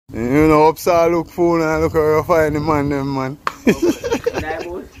Pops all look full and look how you find the man them, man.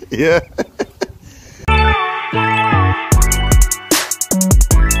 Yeah.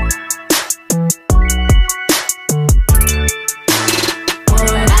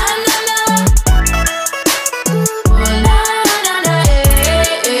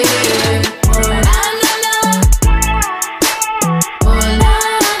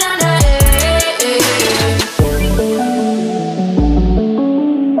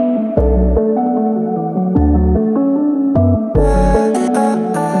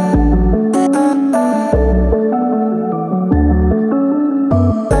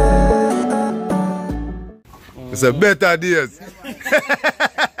 It's a better days.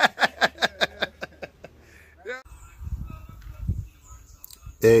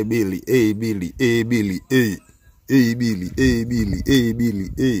 Hey Billy, hey Billy, hey Billy, hey. Hey Billy, hey Billy, hey Billy,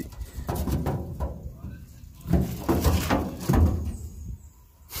 hey.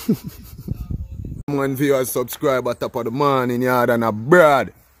 Man, viewers, subscriber top of the morning yard and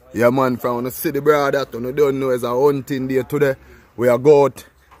abroad. Yeah man, from the city broad that you don't know is a hunting day today. We are go out.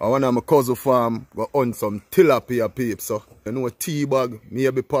 I want to my cousin farm, go hunt some tilapia peeps. So, you know, a tea bag,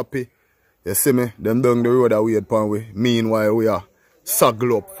 maybe puppy. You see me? Them down the road that wait upon we. Meanwhile, we are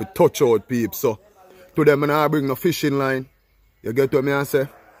saggle up for touch out peeps. So, to them, I bring no fishing line. You get what me say?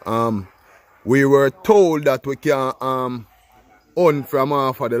 We were told that we can hunt from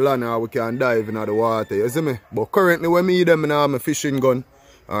off of the land or we can dive into the water. You see me? But currently, when me them, I have my fishing gun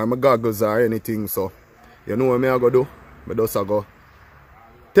or my goggles or anything. So, you know what me I go do? I just go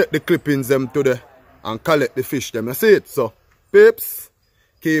take the clippings them to the and collect the fish them. You see it? So, peeps,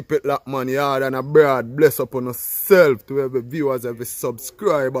 keep it locked, man. Yard and abroad. Bless up on yourself to every viewers, every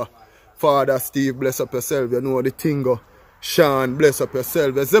subscriber. Father Steve, bless up yourself. You know the thing go. Sean, bless up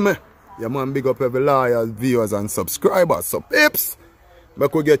yourself. You see me? Yeah, man, big up every loyal viewers and subscribers. So, peeps,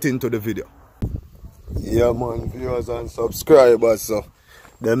 make we get into the video. Yeah, man, viewers and subscribers. So,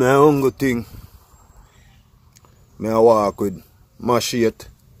 them a hungry thing. Me I walk with machete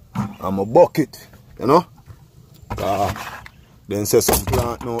and my bucket, you know. Then say some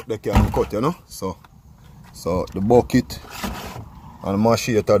plant now they can cut, you know. So the bucket and the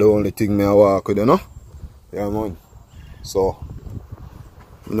machete are the only thing me I walk with, you know. Yeah man. So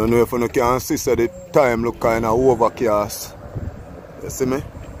I don't know if you can see so the time look kinda overcast. You see me?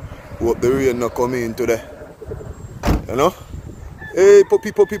 Hope the rain not come in today. You know? Hey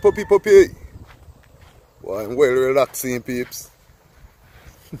puppy. Well, I'm well relaxing peeps.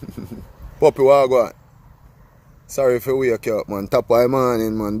 Puppy, what go on? Sorry for wake you up, man. Top of the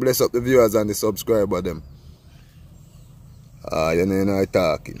morning, man. Bless up the viewers and the subscribers, them. You know I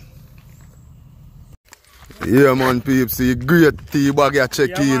talking. Yeah, man, peeps. See, great tea bag you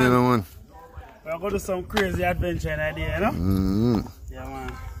check in, you know, man. We're going to do some crazy adventure in idea, you know? Yeah,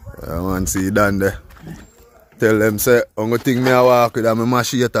 man. Yeah, man. See, down there. Tell them, say, I'm going to think me I walk with my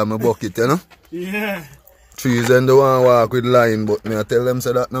machete and my bucket, you know? Yeah. Trees and the one walk with line, but me I tell them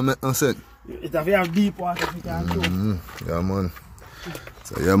say that no make no sense. If you have deep water, you can go. Yeah, man.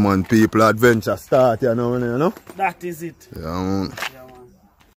 So, yeah, man, people adventure start, you know? That is it. Yeah, man. Yeah, man.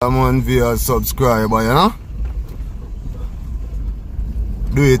 Yeah, man, viewers, subscriber, you know?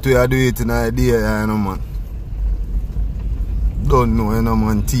 Do it where you do it in idea, you know, man. Don't know, you know,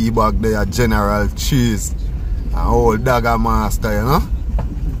 man, tea bag there, general cheese. And old dagger master, you know?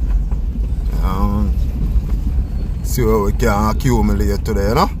 Yeah, man. See what we can accumulate today,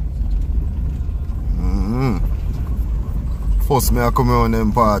 you know? First me I come around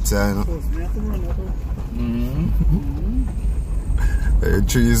them parts, you know? First me I come around Hey,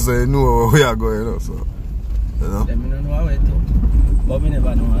 trees, you know where we are going, you know? So, you know? Let me know how it is. But we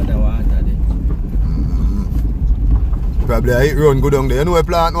never know how the water there. Probably I run good down there. You know where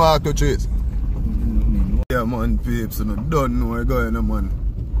plant water trees? Yeah, man, peeps, you know, don't know where you're going, you know, man.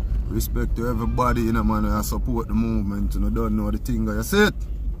 Respect to everybody, you know, man, and support the movement, you know, don't know the thing, you see it?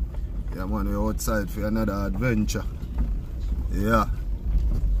 Yeah, man, we're outside for another adventure. Yeah.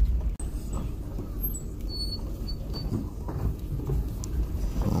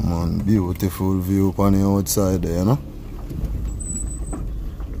 Oh, man, beautiful view on the outside there, you know?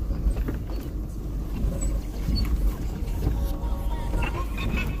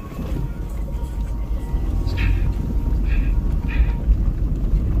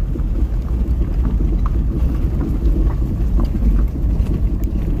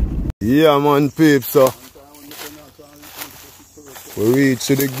 Yeah, man, peeps, so we reach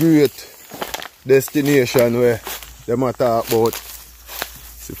to the great destination where them are talk about.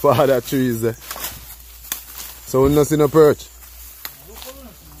 See father trees there. So we not see no perch.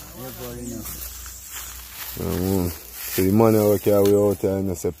 So the money we carry out here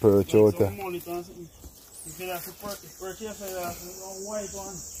and say perch out there. If you have to perch here, you have to white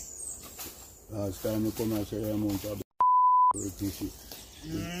one. Last time I come and say the amount of perch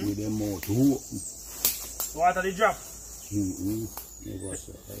with them out too. Water the drop. Never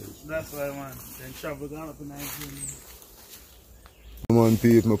surprised. That's why, man. Then travel down up in Nigeria. Come on,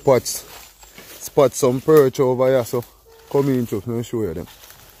 people, my pots spot some perch over here, so come in, let me show you them.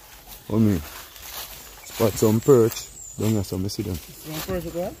 Come in. Spot some perch. Down here, so I see them. Some perch,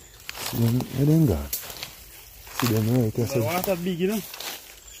 okay? See them, where them gone? See them right here, so. The water big, you know?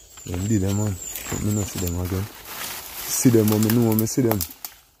 Them did them, man. Let me not see them again. See them, but I know I see them.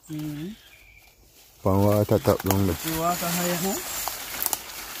 Pan water tap down there. The water higher, huh?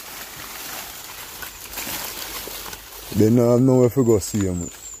 They don't have nowhere to go see them.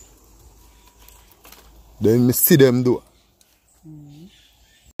 Then I see them though.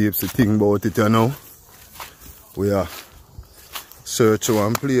 Keeps the thing about it now. We are search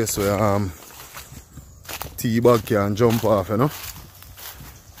one place where tea bag can jump off, you know.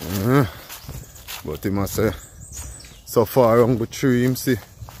 But he must say so far along the tree him see.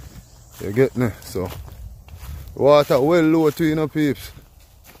 You get me? So water well low to you know peeps.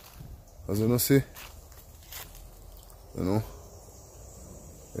 As you know see. You know.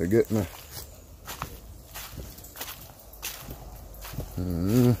 You get me?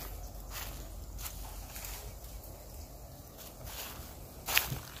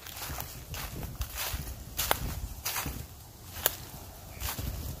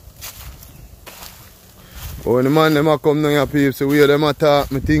 Oh, when the man them a come down here, peeps, the way them a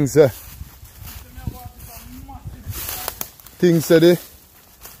talk, me things say. Things say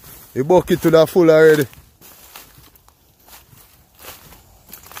the bucket to the full already.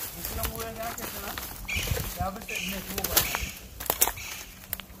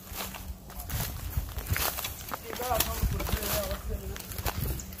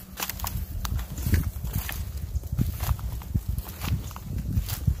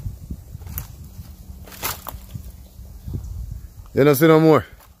 You don't see no more?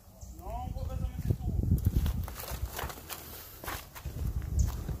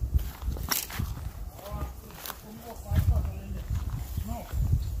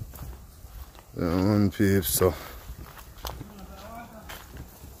 Yeah, one peep, so.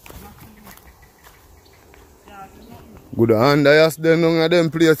 Good hand, I ask them down at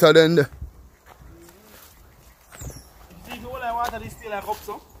them places then. You see, if you hold that water, this still like up,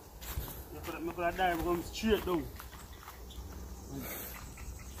 so. You could have dive come straight down.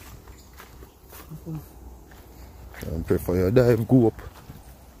 I prefer your dive go up.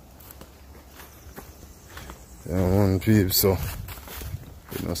 Yeah, one peep, so.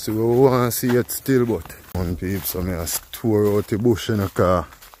 You know, see what we want to see it still, but one peep, so I store out the bush in the car.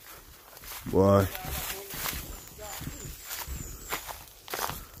 Boy.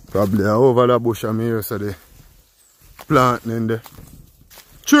 Probably over the bush I'm here, so the planting in there.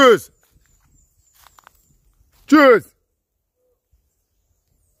 Cheers! Cheers!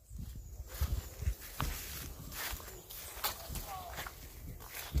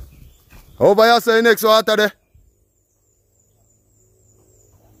 Over here, say next water there.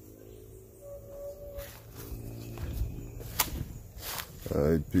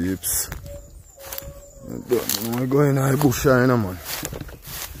 Alright, peeps. I don't know where going in the bush here, man.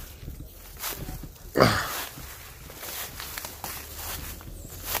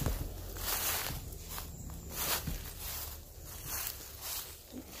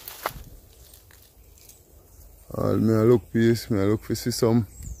 All me I look peace, me I look for see some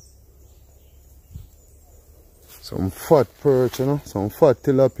fat perch, you know, some fat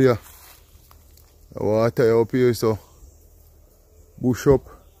tilapia. The water up here, so bush up,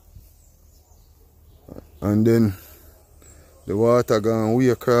 and then the water gone way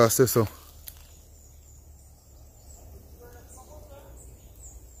across there, so.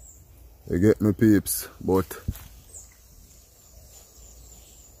 You get me, peeps, but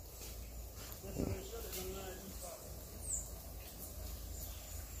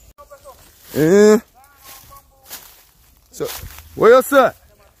so, what you say?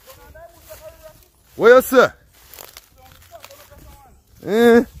 What you say?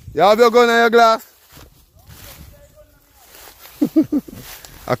 You have your gun in your glass?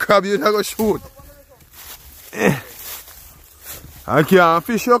 A crab you go shoot. I can't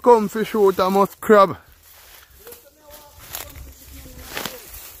fish you come fish shoot a must crab.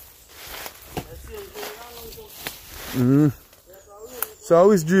 So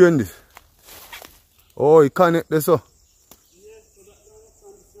how is doing this? Oh, you connect this up.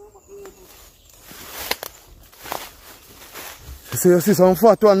 You see some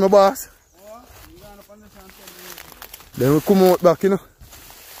fat one, my boss? Then we come out back, you know.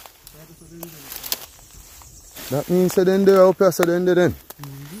 That means that then they're up here, so then they're then.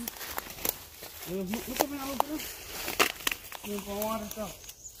 Look at me now,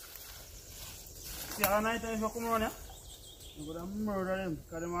 see, all night if you come around here, you're going to murder them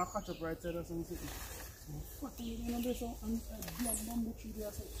because they might catch up right side or something. What are you doing there, so? And black bamboo tree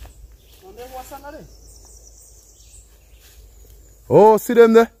there, so. And there was another. Oh, see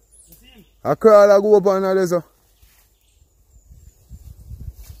them there? You see him? I crawl, I go up on there, so.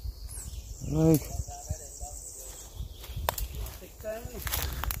 Like. Take time, you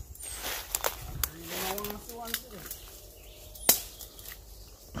don't want to see one today.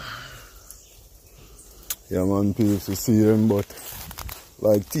 Yeah, man, people to see them, but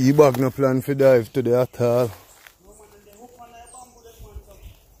like T-Bag no plan for dive today at all. No, man, and they hook on that bamboo, that one, so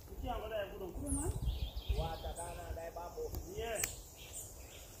you can't go there, go down. Come on, man. Water down on that bamboo. Yeah.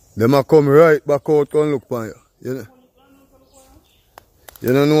 Them a come right back out, come look for you.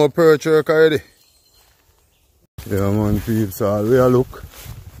 You don't know a perch work already? Yeah, man, people, so all we a look.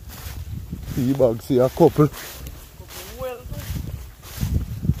 T-Bag see a couple.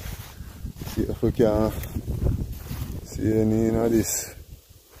 See if we can see any of this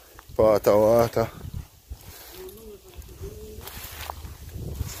part of water.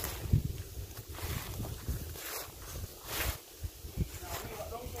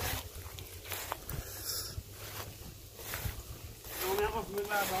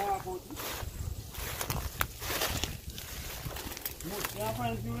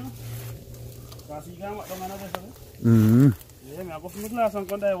 Yeah, I go for my glass and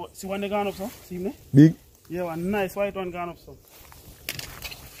come there. See one they gone up, so? See me? Big? Yeah, one nice white one gone up, so.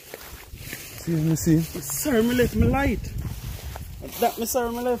 See me, see? Sir, me left, me light. That me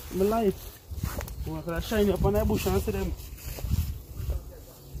sir, me left, me light. I'm going to shine up on that bush and see them.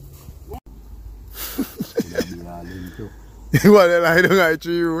 You want to lie down at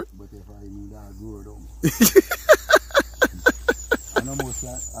tree road? But if I need that grow down. I know most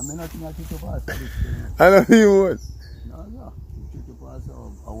like, I mean nothing I think about this. I don't even want. No, no. You think about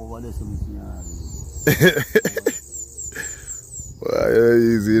over there something. Well, you're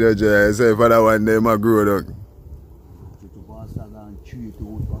easy to try. So for that one day, I grow down.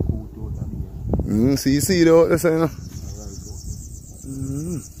 See the out there, you know?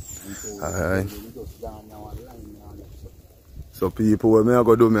 Alright. So people, what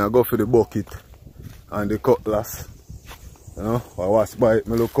I go for the bucket and the cutlass. You know, I wash by it, I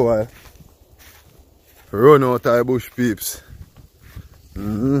look while. Run out of the bush, peeps.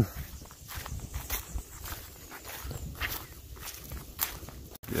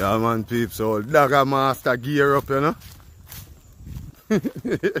 Yeah, man, peeps. So, dagger master gear up, you know.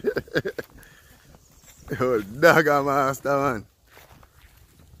 Yo, dagger master, man.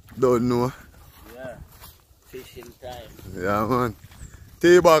 Don't know. Yeah, fishing time. Yeah, man.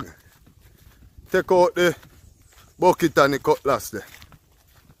 T-Bag. Take out the bucket and the cutlass there.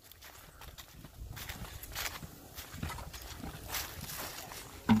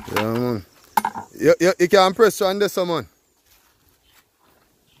 Yeah, man. You can press on this, man.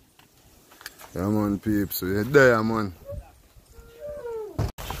 Yeah, man, peeps. So you're there, man.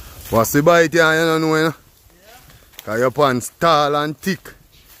 What's the bite here, you don't know, you know? Because your pants tall and thick.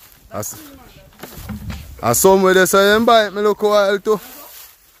 As somewhere they say you bite me look a while too.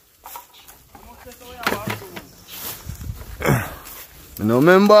 I don't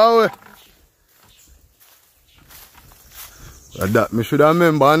remember how. That me should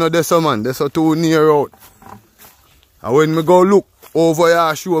remember. I know there's a man, there's a too near out. And when me go look over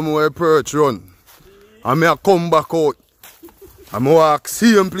here, show me where perch run. And me come back out. And me walk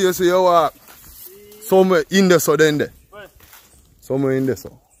same place where you walk. Somewhere in the so then there. Somewhere in the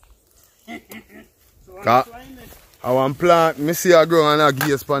so. I want plant, me see a grow and a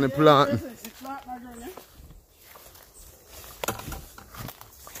gaze for the plant.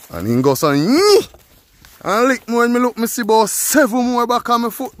 And he goes on, and lick me when me look, me see about 7 more back on my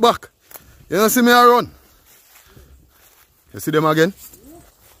foot back. You don't see me a run? You see them again?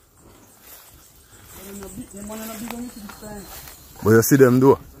 But you see them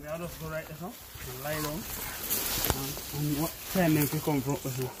do? I'll just go right there, so, and lie down. And what time them to come from?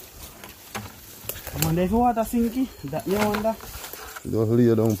 I wonder if you water sinky, that me wonder. Just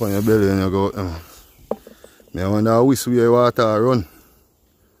lay down on your belly and you go out there, man. I wonder which way water run.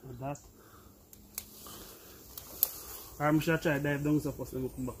 That. I'm sure I try to dive down so first then we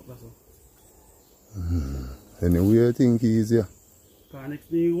come back up so. Anyway, I think easier. Because next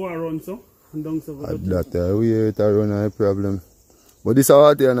thing you go run so, and down so. That way it run no problem. But this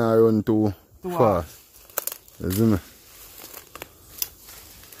water not run too fast. You see me?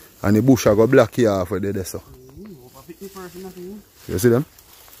 And the bush go black here for there so. two person nothing. You see them?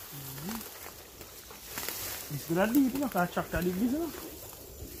 It's good deep, you know, because tractor deep this, you know.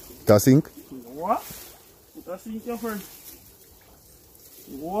 That sink? What? Put a sink here first.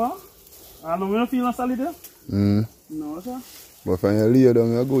 What? I know we don't feel no solid there? No, sir. But when you lay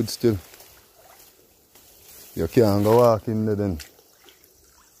down, you're good still. You can't go walk in there then.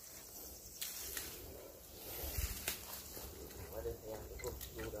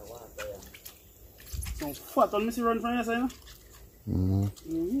 So fat, let me see run from your side, you know?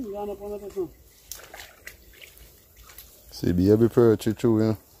 You up on the person. See, be every perch you chew, you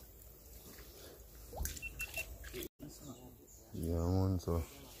know. Yeah, man, so.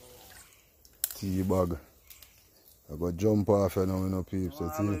 Tea bag. I got jump off you now, you know, peeps.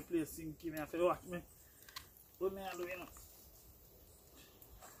 I don't play sinky, I feel watch me. What me I do, you know?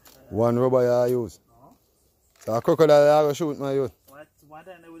 One rubber you use? No. So a crocodile I go shoot my youth? What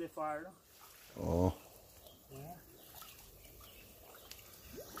time they with the fire, no? Oh. Yeah.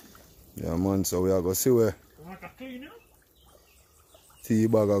 Yeah, man, so we are going to see where Like a clean, you know? tea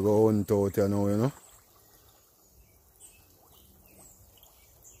bag I go hunt out here now, you know.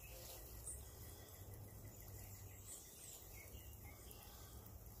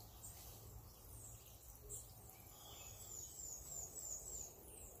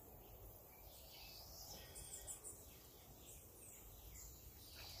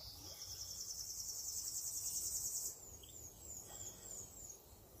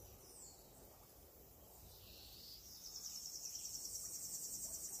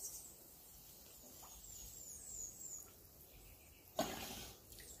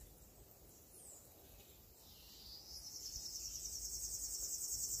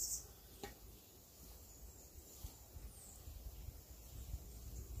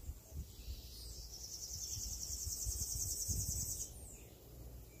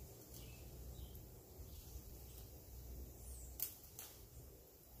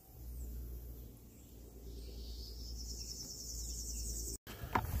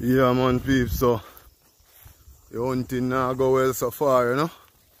 Yeah, man, peeps, so the hunting now go well so far, you know.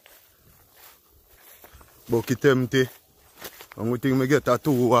 Bucket empty. And we think we get a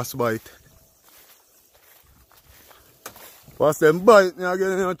 2 wasp bite. First them bite me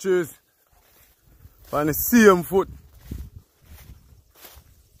again in your trees. On the same foot.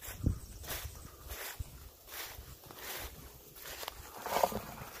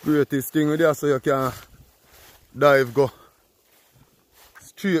 Greatest thing with that so you can dive go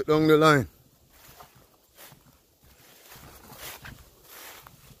straight down the line.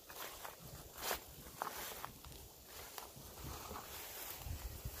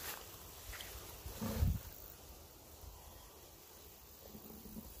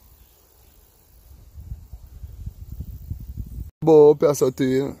 Bow up your to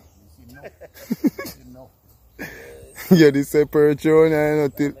you. Yeah, this is a perch on and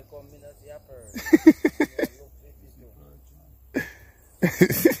nothing.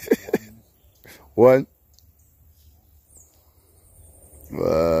 One.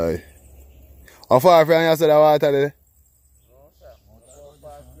 Bye. How far from you said the water there?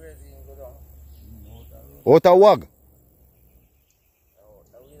 Out of wag?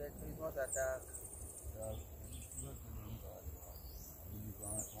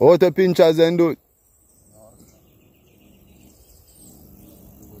 Out of pinchers and do it?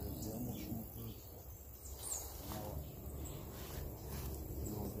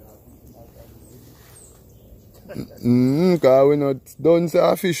 Because we not done say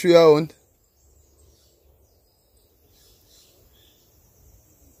a fish we hunt.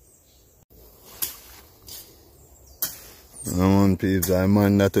 No man, peeps, I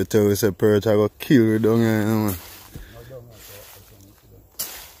man that to tell us a perch I got killed down here, man.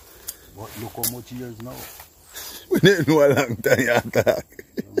 But look how much years now. We didn't know a long time you attack.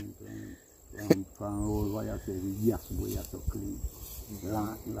 From old what you say, yes, boy, you so clean.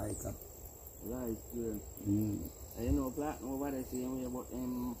 Like a... Yeah, it's good. You know, plant over there, see, but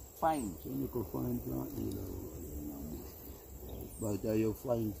fine. So you can find plant, you know. But you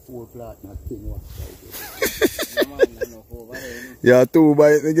find 4 plant, not 10 watts. Yeah, 2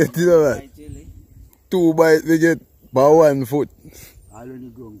 bites we get, you know that? 2 bites we get by 1 foot. I only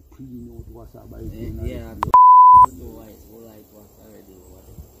go clean out what's up by yeah, like what's already over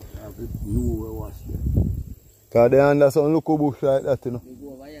there. I know where was there. Because they under some local bush like that, you know. You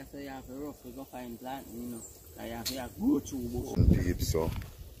go over here, so you have to rough, you go find plant, you know. You have to go through bush. Peeps, so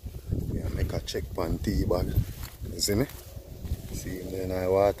we make a check on tea bag. You see me? See him there in the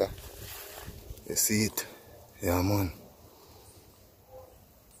water. You see it? Yeah, man.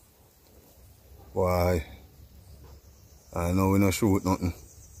 Why? I know we not shoot nothing.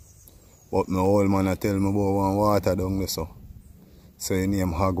 But my old man I tell me about one water down there so. So he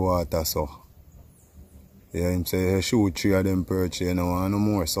name hog water so. Yeah, him say he shoot 3 of them perch, you know, and no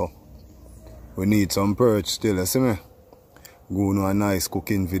more so. We need some perch still, you see me? Go to a nice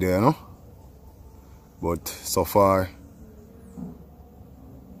cooking video, you know? But so far,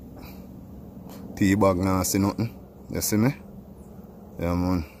 tea bag nah see nothing. You see me? Yeah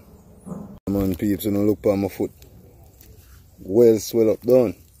man. Man peeps, you know, look on my foot. Well swell up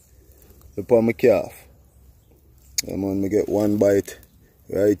down. Look on my calf. Yeah man, me get 1 bite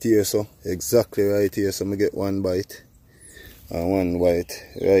right here so. Exactly right here so me get 1 bite. And 1 bite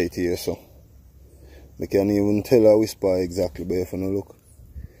right here so. I can't even tell her whisper exactly, but if you don't look,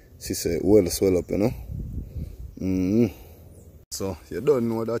 she said, well swell up, you know. So, you don't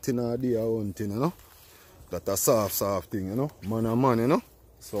know that in a day hunting, you know. That's a soft thing, you know. Man and man, you know.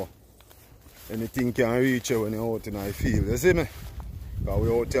 So, anything can reach you when you're out in the field, you see me? Because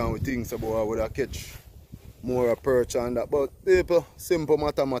we're out here and we think about how we catch more perch and that. But people, simple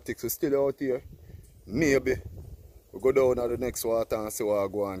mathematics, we're still out here. Maybe we go down at the next water and see what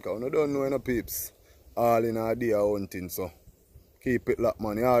go on. Because we don't know any peeps. All in a day hunting, so keep it locked,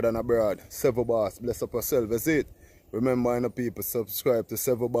 man. Yard and abroad. Several Boss, bless up yourself. That's it. Remember, you know, people, subscribe to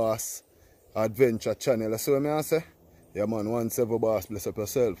Several Boss Adventure channel. That's what I say. Yeah, man, one Several Boss, bless up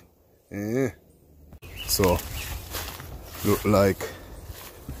yourself. So, look like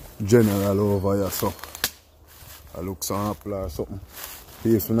general over here, so I look some apple or something.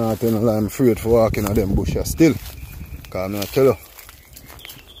 If you not tell me, I'm afraid for walking on them bushes still. Because I tell you,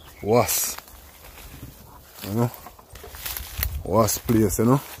 was. You know, worst place, you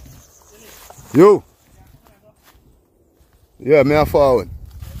know. You! Yeah, me a forward.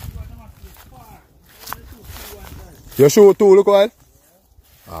 You shoot too, look what?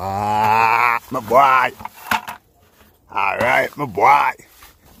 Ah, my boy. Alright, my boy.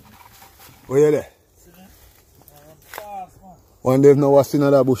 Where you there? One day no was in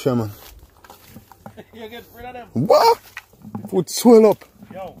that bush, man. You get rid of them. What? Foot swell up.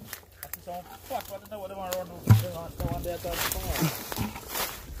 Yo.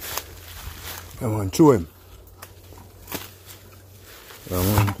 Come on, chew him. Come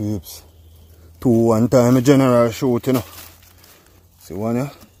on, peeps. 2 1 time a general shoot, you know. See one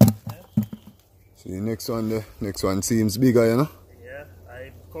here? Yeah. See the next one there. Next one seems bigger, you know. Yeah,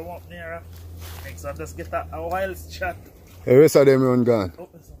 I come up nearer. Next one just get a wild shot. The rest of them run gone. Oh,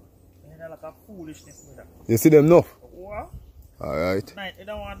 like a foolishness with that. You see them now? What? Alright. Night, you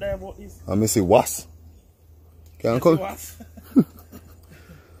don't want to die about this. I may see was. Can you come?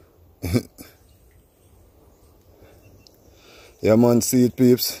 Yeah man, see it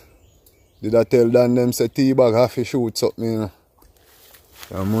peeps. Did I tell Dan them say tea bag have to shoot something, you know?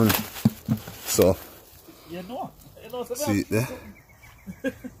 Yeah man. So. You know see it there?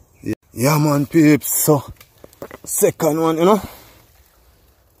 Yeah man peeps. So. Second one, you know?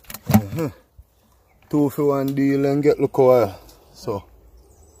 2 for 1 deal and get look over. So.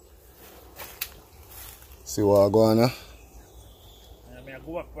 See what I go on, yeah? I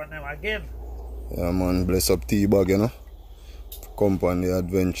go back for them again. Yeah man, bless up tea bag, you know. Come on the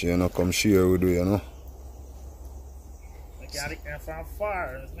adventure, you know, come share with you, you know. I can't get from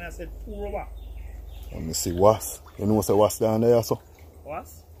far. I said pour back. Let me see was. You know what's a was down there, so?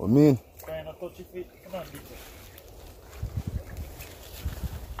 Was? What I mean? Trying to touch it. Come on,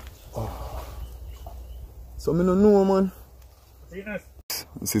 oh. So I don't know, man.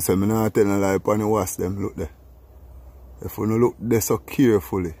 See, so I'm not telling a lie upon the was them, look there. If you don't look there so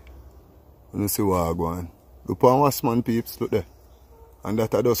carefully, you don't see what I go on. Look on was man peeps, look there. And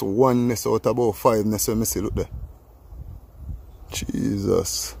that are just 1 nest out about 5 nests, so I see, look there.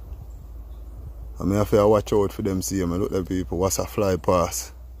 Jesus. I mean, I have to watch out for them, see me, look there people, what's a fly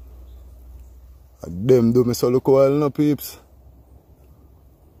pass. And them do me so look well, no peeps.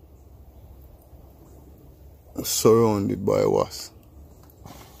 Surrounded by was.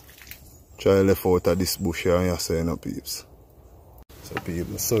 Try left out of this bush here and you say no peeps. So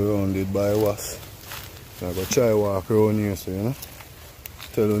people surrounded by was. I go try walk around here so you know.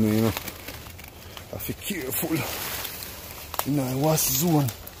 Telling you, you know. I have to be careful. In the was zone.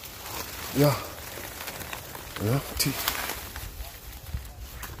 Yeah. Yeah.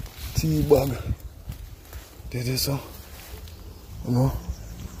 Tea bag. Did it so? You know.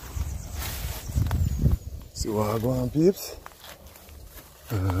 See what I go on peeps?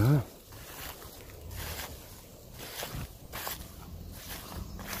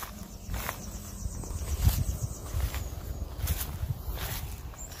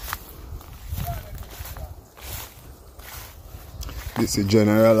 This is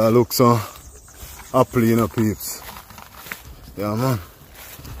general, I look so apple, you know, peeps. Yeah, man.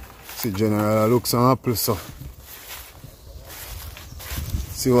 See General look some apples, so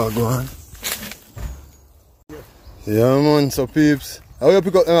see what go on. Yeah man, so peeps. How you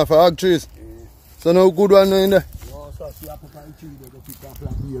pick up them for hog trees? So no good one in there? No, so see apple pie tree there, go pick and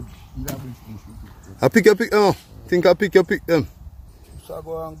plant here. I pick them up. Think I pick them. So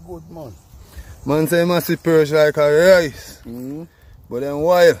go on good man. Man say massive perch like a rice. But then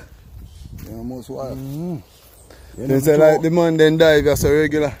wild. Yeah, almost wild. They say like the man then dive as a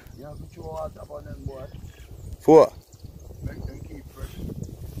regular. You have to throw water upon them boy. For what? Make them keep fresh.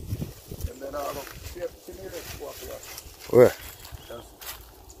 And then I'll go, see me this walk here. Where?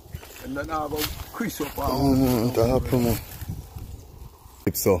 And then I'll go crease up That happen, man.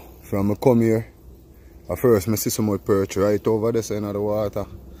 So, from I come here, at first I see some more perch right over there in the water.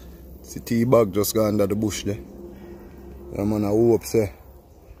 See tea bag just go under the bush there. Yeah man, I hope say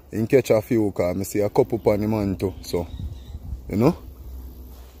he catch a few because I see a couple upon the man too. So, you know?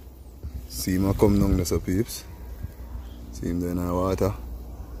 See him come down there, so peeps. See him there in the water.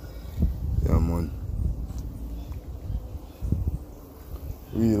 Yeah man.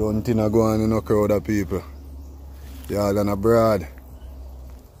 Real hunting a go on in a crowd of people. Yeah, than abroad.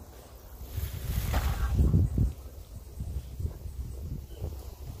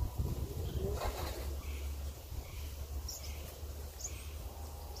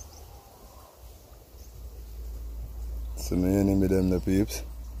 See my enemy them the peeps.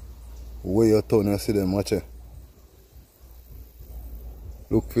 Where you turn you see them watch it.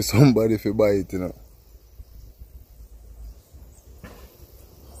 Look for somebody to bite, you know.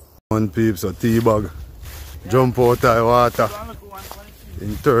 One peeps a tea bag. Jump out of the water.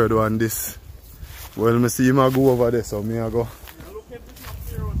 In third one this. Well me see him a go over there, so me a go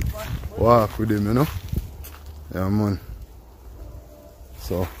walk with him, you know. Yeah man.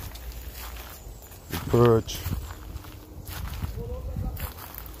 So the perch.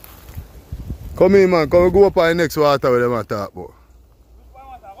 Come in man, come go up on the next water with them a talk about.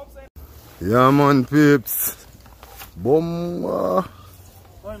 Yeah man peeps. Bomba.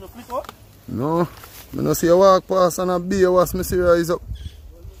 No, I don't see a walk past and a beer was me see rise up.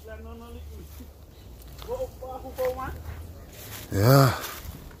 Yeah.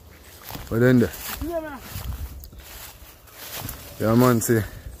 But then there. Yeah man see.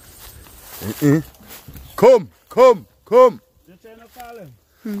 Come.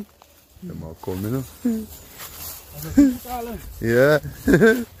 Them are coming, you know. Yeah.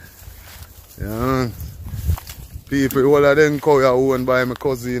 Yeah man. People, all of them cow are owned by my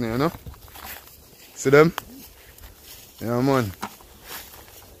cousin, you know. See them? Yeah man.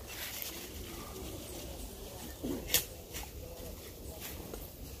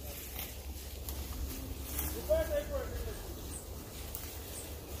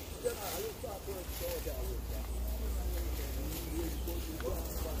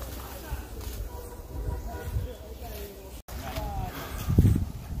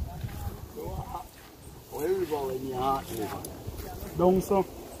 Down so.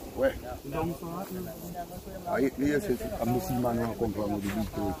 Where? Down so. Yes, I'm the same man who come from the big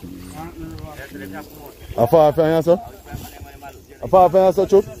turkey. How far from here, sir? How far from here, sir,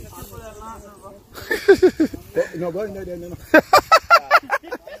 Chuck? No, go in there, no.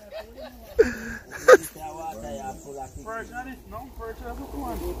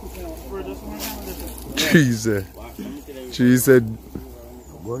 Jesus. She said.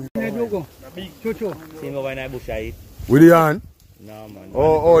 With the hand? No man.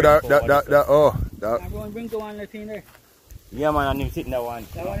 That. I'm going to bring the one that's in there. Yeah man, and him sitting that one.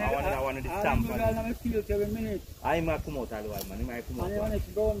 I want to stamp man. I might come out all the while man. He might come out. I want to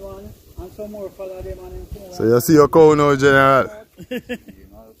go one and some more follow them and come. So you see your cow now, General.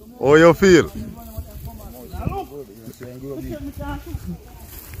 How you feel?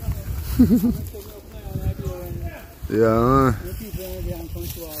 Yeah man.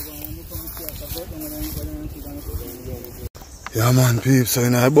 Yeah man peeps, so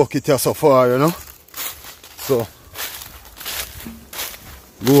in a bucket here so far, you know. So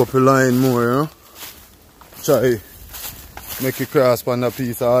go up the line more, you know. Try make it cross on a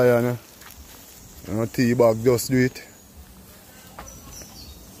piece of iron, you know, tea bag just do it.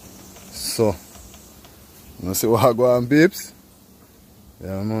 So you see what I go on peeps?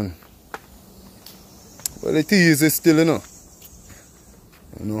 Yeah man. Well the tea is still, you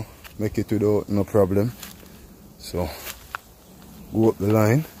know, make it without no problem. So go up the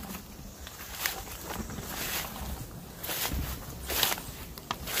line.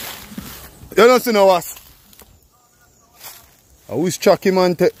 You don't see no was. I wish Chucky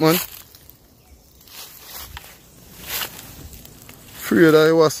man take man. Afraid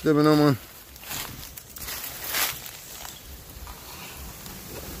I was them, you know, man.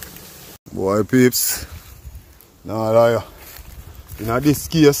 Boy peeps. Nah lie. In this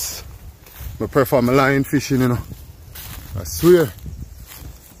case, I prefer my line fishing, you know. I swear.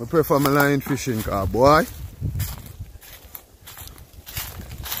 I prefer my line fishing, cause boy.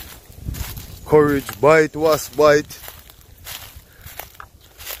 Courage bite, wasp bite.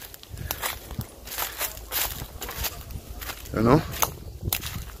 You know?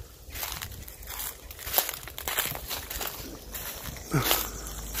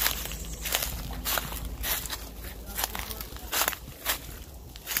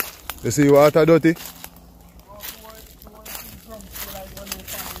 You see water dirty?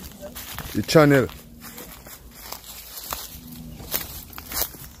 The channel.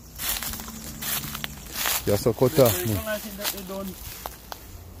 Just a cut off.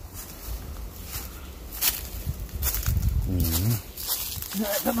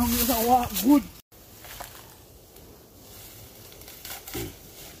 Good.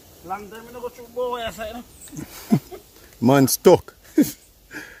 Long time I go through boy aside, no? Man stuck.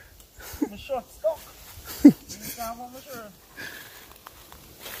 My shot stuck. You can't have my shirt.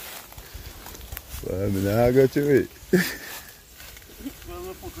 Well, I mean, I got you it. Well,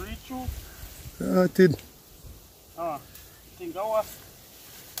 we put reach through. Ah, did. Ah, think I was.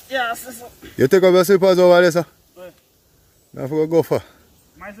 Yeah, sister. You take up your slippers over there, sir? Where? I forgot go for.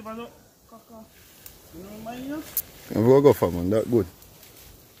 My slippers up. Kaka. You know my ears? I forgot go for, man. That good.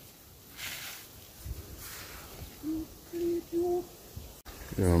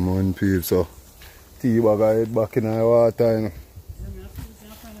 Yeah, man, peeps, so. Tea bag I head back in the water, you know. Yeah, man, I think we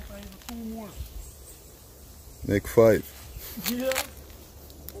can find if I have 2 more. Make 5. Yeah.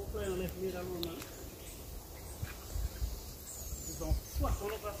 Hopefully I left me that room, man. It's on flat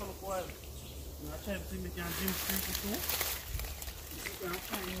all over some coil. I try to see if we can gym street it too. We can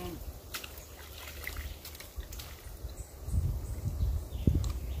find none.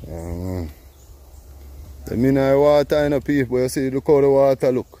 Yeah, man. The mineral water in the people, you see, look how the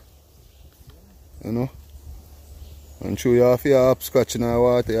water look. You know? And sure you have to have scratch in the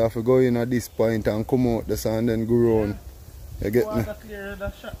water, you have to go in at this point and come out the sand and go round. You get me? Water clear,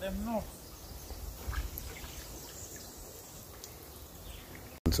 that shot them now.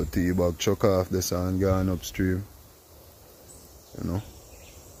 So tea bag chuck off the sand going upstream. You know?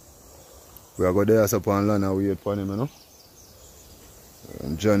 We are going there up on land and wait for him, you know?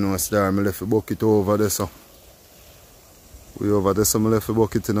 And John was there, I left the bucket over there, so. We over there, so I left the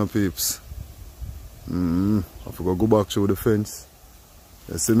bucket in the peeps. I forgot to go back through the fence.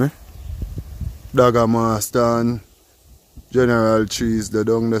 You see me? Dagger master and general trees, the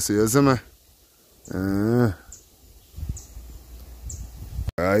down there, see, you see me?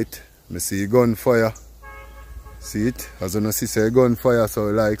 Alright, I see gunfire. See it? As you see, say gunfire, so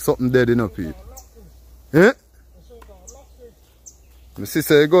like something dead in the peep. Eh? I see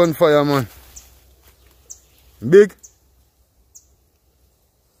say gunfire, man. Big?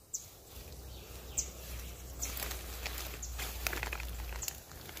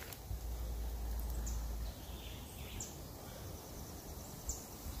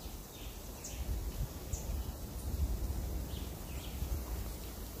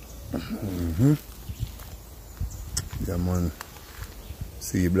 Yeah, man.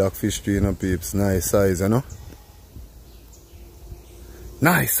 See blackfish tree, you know, peeps. Nice size, you know.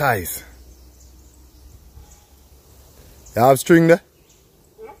 Nice size. You have string there?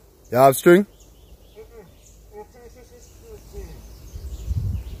 You have string?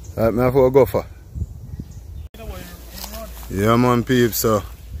 Alright, me have to go for. Yeah, man, peeps. So,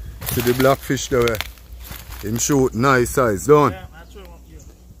 see the blackfish there. Him shoot nice size, don't?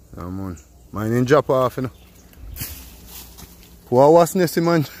 Yeah, man. Mine in drop off, you know. What was this,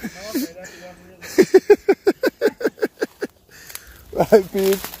 man? Right,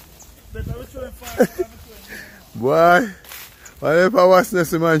 Pete? Boy, what if I was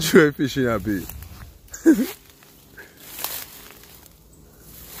this, man, throwing fish in a Pete?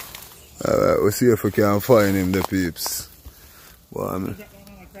 Alright, we'll see if we can find him, the peeps. Boy, I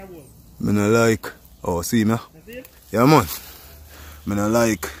don't like. Oh, see me? Yeah, man. I don't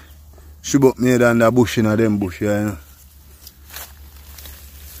like. Shoot up me than the bush in a them bush, yeah, you know.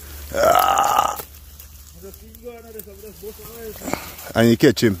 And you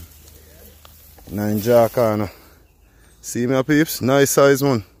catch him. 9 jaw corner. See me, peeps? Nice size,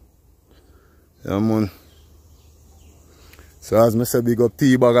 man. Yeah, man. So as I say, big up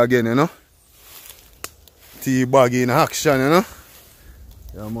T-bag again, you know. T-bag in action, you know.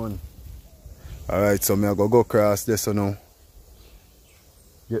 Yeah, man. Alright, so I go across this so now.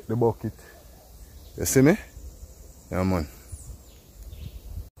 Get the bucket. You see me? Yeah, man.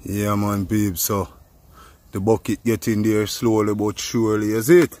 Yeah, man, peeps. So the bucket get in there slowly but surely. You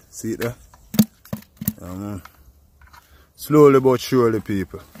see it? See it there? Yeah, man. Slowly but surely,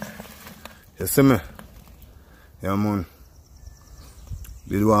 people. You see me? Yeah, man.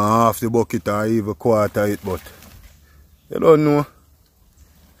 Did want half the bucket or even quarter it, but you don't know.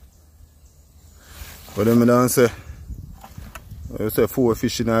 But then I don't say, you say 4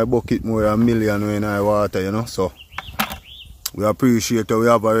 fish in a bucket more than 1 million in our water, you know. So we appreciate what we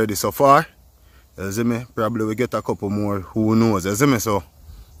have already so far. You see me? Probably we get a couple more, who knows, you see me? So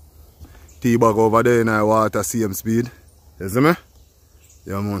tea bag over there in our water, same speed. You see me?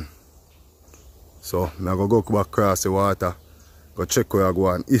 Yeah, man. So I'm going to go back across the water. Go check where I go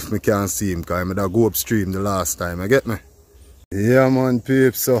and if I can see him, because I go upstream the last time, you get me? Yeah, man,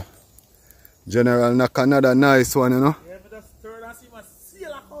 peeps. So General knock another nice one, you know? Yeah, but just turn and see my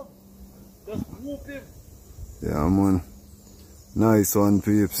sailor come. Just whoop him. Yeah, man. Nice one,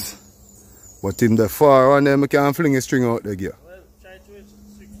 peeps. But in the far one, then I can fling a string out the gear. Well, try to it.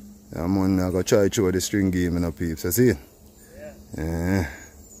 Yeah, man, I go try to the string game, you know, peeps. You see it? Yeah.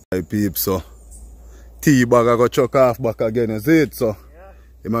 Hey, peeps, so tea bag I go chuck off back again, you see it? So Yeah.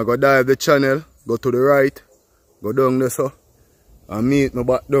 you might go dive the channel, go to the right, go down there, so. And meet me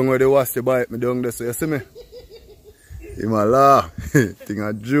back down where they wash the bite me down there, so you see me? You might laugh. Thing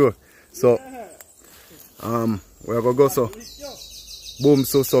a joke. So where I go so? Boom,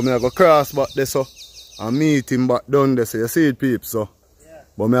 so me I go cross back there, so and meet him back down there, so you see it, peeps, so. Yeah.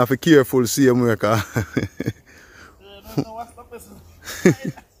 But me have to be careful same way, cause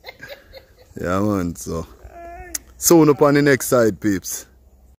yeah, man, so soon up on the next side, peeps.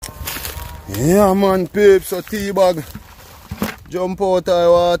 Yeah, man, peeps, so tea bag jump out of the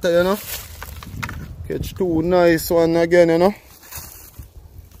water, you know. Catch 2 nice one again, you know.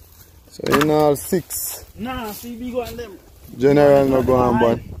 So in all 6. Nah, see big one them. General no go on,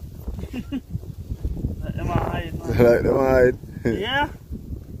 but Let them hide, man. like them hide. Yeah.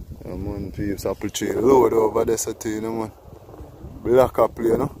 Yeah, man, peeps, apple tree load over there, so you know, man. Black apple,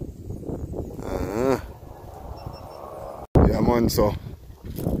 you know. Yeah, man, so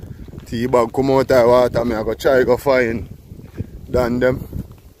tea bag come out of the water, me I go try go find Dan them.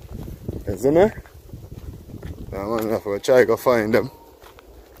 You see me? Yeah, man, I have to try go find them.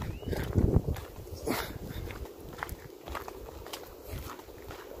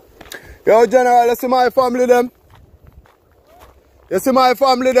 Yo, General, you see my family them? You see my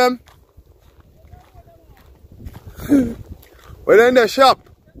family them? We're in the shop.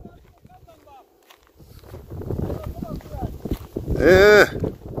 Yeah.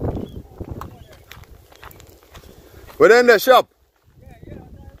 We're in the shop.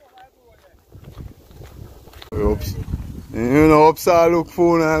 Oops. You know, ups I look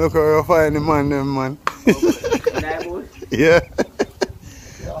phone and look how you find the man them, man. Yeah.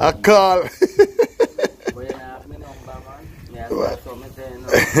 I call.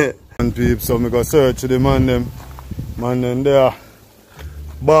 And people, so I go search the man them. Man them there.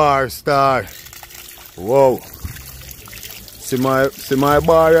 Bar star. Wow. See my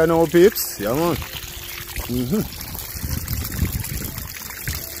bar, you know, peeps? Yeah, man.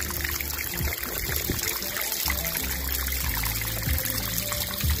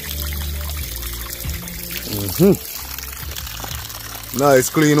 Nice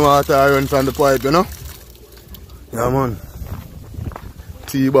clean water run from the pipe, you know? Yeah, man.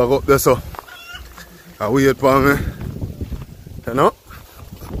 Tea bag up there, so I wait for me, you know?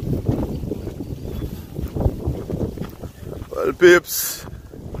 Well, peeps,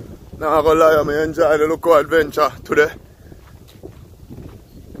 not gonna lie, I enjoy the local adventure today.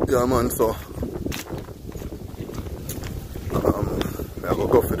 Yeah, man, so I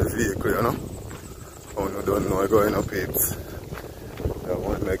go for the vehicle, you know? Oh, no, don't know, I go in, peeps. I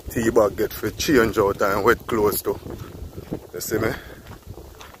want to make tea bag get for change out and wet clothes too. You see me?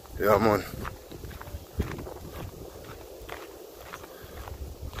 Yeah, man.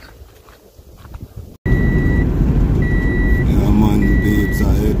 Yeah, man, babes, I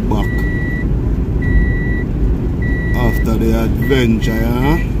head back after the adventure,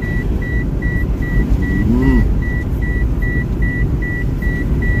 yeah?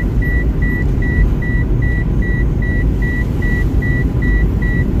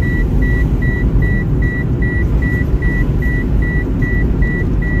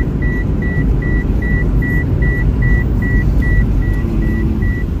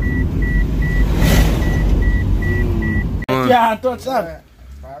 Yeah, touch that.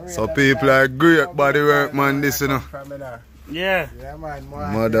 So people are great body work, man, this, you know. Yeah. Yeah, man.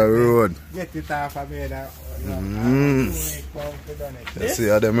 Mother road. Get it off of me now. You see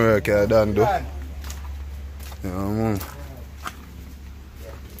how the America done do. Yeah, man.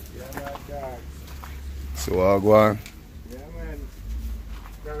 So I go on. Yeah, man.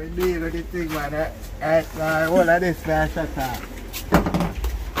 So we deal with the thing, man. All of this man shut up.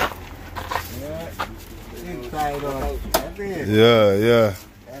 Yeah. Inside out. Yeah.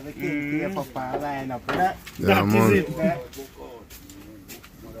 Everything tape up and line up, right? Yeah, man. Is it.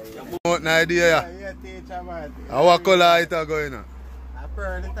 What idea? Yeah, teacher, man. How what color it are going on? A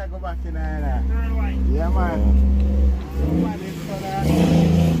pearl, it go back in there. Pearl white. Yeah, man. This color,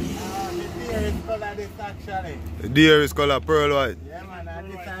 the dearest color, this actually. The dearest color pearl white. Yeah, man.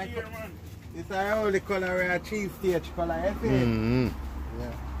 And this Pearl white here, man. is the only color where a chief stage color, you see? Mm-hmm.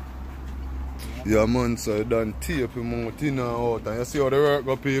 Yeah, man, so you done tape him out in and out. And you see how the work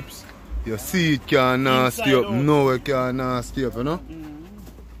go, peeps? You see it can't nasty up. No, it can't nasty up, you know?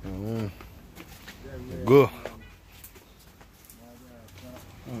 Go.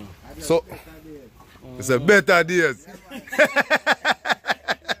 So, it's a better days.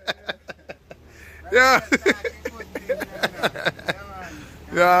 Yeah.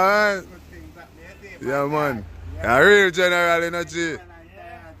 Yeah, man. Yeah, man. A real general energy.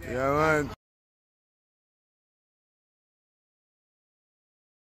 Yeah, man.